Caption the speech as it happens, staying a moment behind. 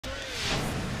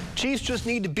Chiefs just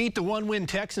need to beat the one-win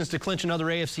Texans to clinch another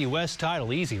AFC West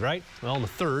title. Easy, right? Well, in the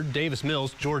third, Davis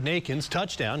Mills, Jordan Akins,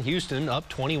 touchdown. Houston up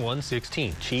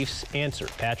 21-16. Chiefs answer.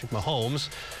 Patrick Mahomes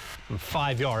from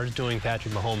 5 yards doing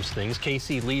Patrick Mahomes things.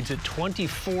 KC leads at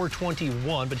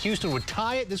 24-21, but Houston would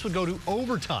tie it. This would go to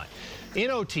overtime. In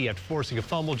OT after forcing a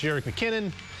fumble, Jerick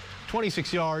McKinnon,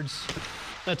 26 yards.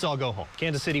 Let's all go home.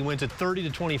 Kansas City wins at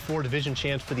 30-24, division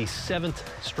champs for the 7th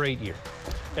straight year.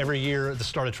 Every year at the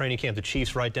start of training camp, the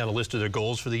Chiefs write down a list of their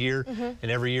goals for the year, and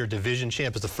every year division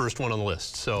champ is the first one on the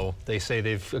list. So they say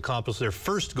they've accomplished their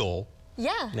first goal.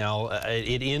 Yeah. Now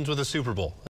it ends with a Super Bowl.